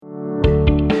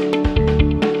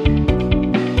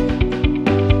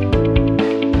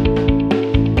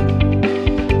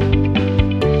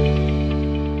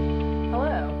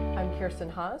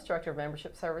Director of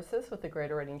Membership Services with the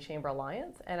Greater Reading Chamber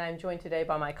Alliance, and I'm joined today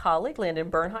by my colleague, Landon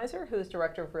Bernheiser, who is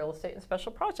Director of Real Estate and Special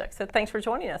Projects. So thanks for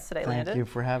joining us today, Landon. Thank you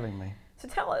for having me. So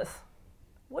tell us,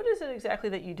 what is it exactly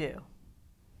that you do?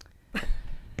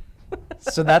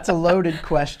 So that's a loaded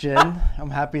question.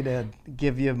 I'm happy to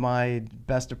give you my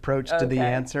best approach to the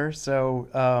answer. So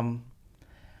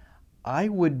I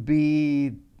would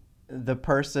be the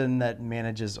person that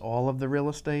manages all of the real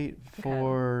estate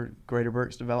for Greater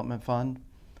Berks Development Fund.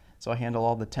 So I handle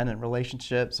all the tenant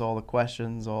relationships, all the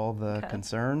questions, all the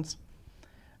concerns.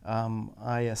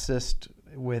 I assist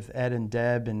with Ed and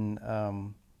Deb in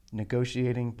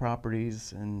negotiating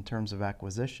properties in terms of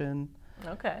acquisition.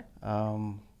 Okay.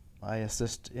 I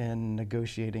assist in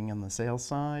negotiating on the sales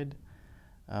side.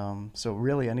 So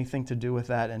really anything to do with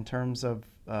that in terms of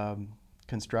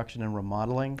construction and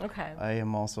remodeling. Okay. I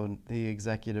am also the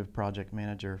executive project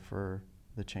manager for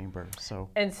the chamber.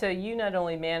 And so you not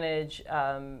only manage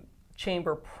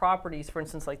chamber properties, for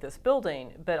instance, like this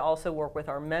building, but also work with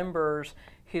our members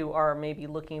who are maybe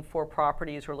looking for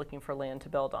properties or looking for land to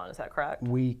build on. Is that correct?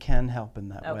 We can help in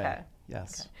that way.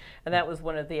 Yes. Okay. And that was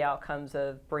one of the outcomes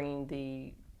of bringing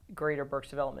the Greater Berks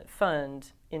Development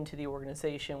Fund into the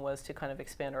organization, was to kind of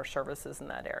expand our services in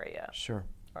that area. Sure.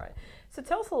 All right. So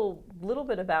tell us a little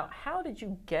bit about, how did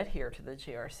you get here to the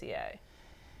GRCA?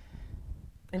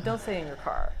 And don't say in your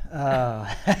car.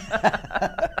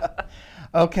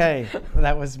 Okay,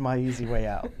 that was my easy way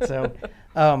out. So,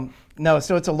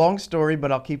 so it's a long story, but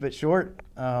I'll keep it short.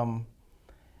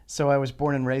 So I was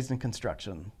born and raised in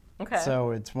construction. Okay.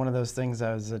 So it's one of those things,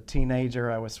 I was a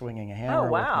teenager, I was swinging a hammer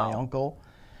with my uncle.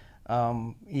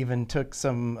 Even took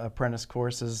some apprentice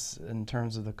courses in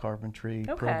terms of the carpentry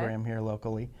program here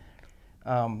locally.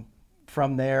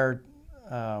 From there,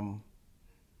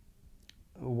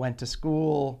 went to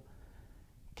school,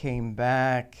 came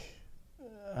back.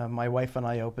 My wife and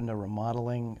I opened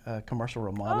a commercial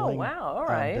remodeling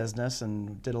business,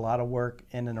 and did a lot of work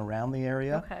in and around the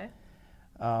area. Okay.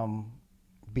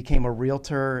 Became a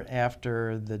realtor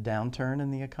after the downturn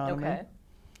in the economy. Okay.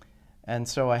 And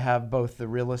so I have both the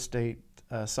real estate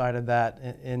side of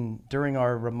that. During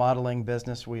our remodeling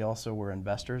business, we also were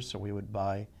investors, so we would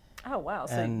buy. Oh, wow.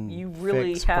 So you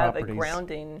really have properties. A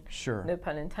grounding, sure, no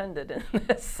pun intended, in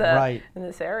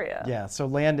this area. Yeah, so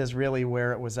land is really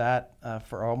where it was at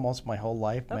for almost my whole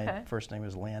life. My first name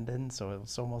was Landon, so it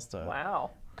was almost a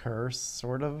curse,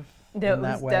 sort of, no, in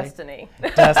that way. Destiny.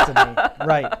 Destiny,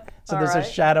 right. So there's a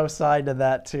shadow side to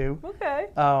that, too. Okay.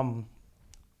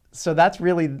 So that's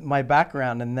really my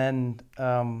background, and then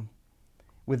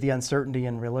with the uncertainty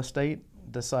in real estate,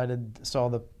 saw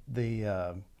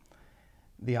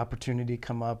the opportunity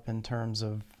come up in terms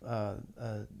of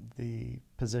the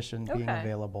position being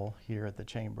available here at the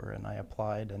chamber, and I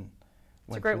applied and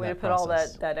it's a great way to put all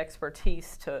that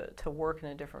expertise to work in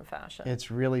a different fashion. It's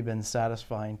really been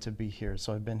satisfying to be here.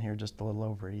 So I've been here just a little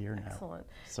over a year now. Excellent.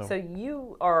 So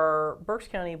you are Berks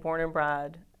County born and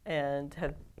bred, and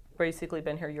have basically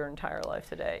been here your entire life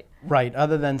to date. Right.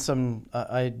 Other than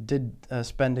I did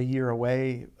spend a year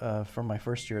away for my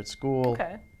first year at school.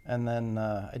 Okay. And then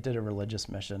I did a religious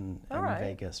mission in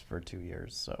Vegas for 2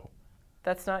 years. So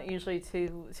that's not usually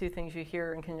two things you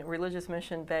hear in religious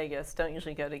mission, Vegas don't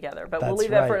usually go together. But we'll That's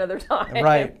leave that for another time.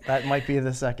 Right. That might be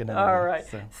the second. All right.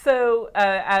 So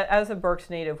as a Berks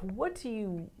native, what do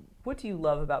you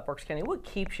love about Berks County? What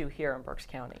keeps you here in Berks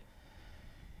County?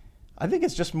 I think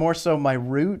it's just more so my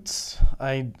roots.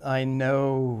 I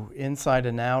know inside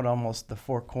and out almost the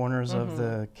four corners of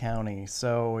the county.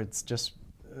 So it's just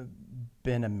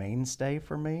been a mainstay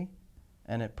for me,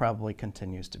 and it probably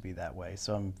continues to be that way.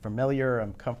 So I'm familiar,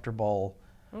 I'm comfortable.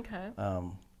 Okay.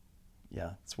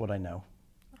 It's what I know.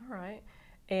 All right.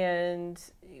 And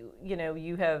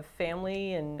you have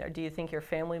family, and do you think your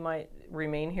family might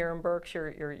remain here in Berks,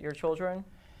 your children?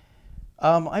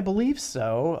 I believe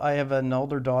so. I have an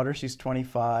older daughter, she's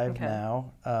 25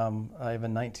 now. I have a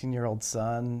 19-year-old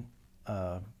son,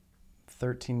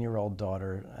 13-year-old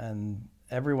daughter, and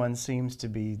everyone seems to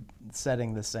be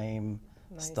setting the same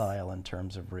style in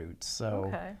terms of roots.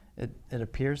 So it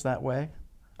appears that way.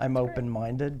 I'm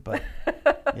open-minded, but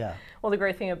yeah. Well, the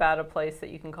great thing about a place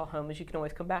that you can call home is you can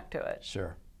always come back to it.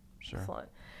 Sure. Excellent.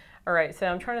 All right, so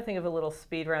I'm trying to think of a little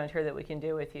speed round here that we can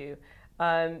do with you.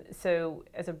 So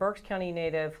as a Berks County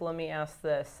native, let me ask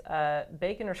this,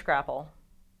 bacon or scrapple?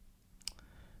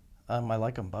 I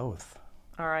like them both.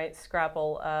 All right,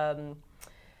 scrapple.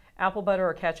 Apple butter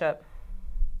or ketchup?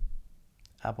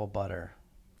 Apple butter.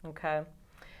 Okay.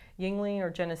 Yuengling or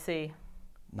Genesee?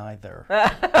 Neither.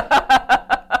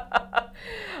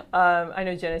 I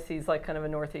know Genesee is like kind of a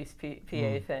Northeast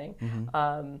PA thing.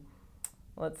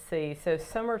 Let's see. So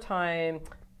summertime,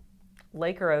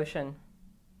 lake or ocean?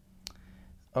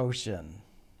 Ocean.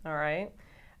 All right.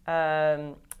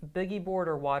 Boogie board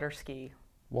or water ski?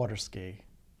 Water ski.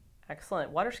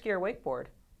 Excellent. Water ski or wakeboard?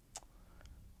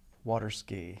 Water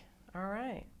ski. All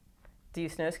right. Do you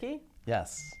snow ski?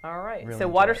 Yes. All right. Really So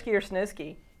water enjoy it. ski or snow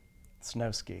ski?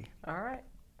 Snow ski. All right.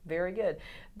 Very good.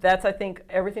 That's, I think,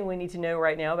 everything we need to know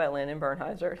right now about Landon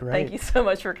Bernheiser. Great. Thank you so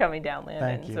much for coming down, Landon.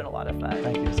 Thank It's you. been a lot of fun.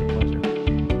 Thank you. It's a pleasure.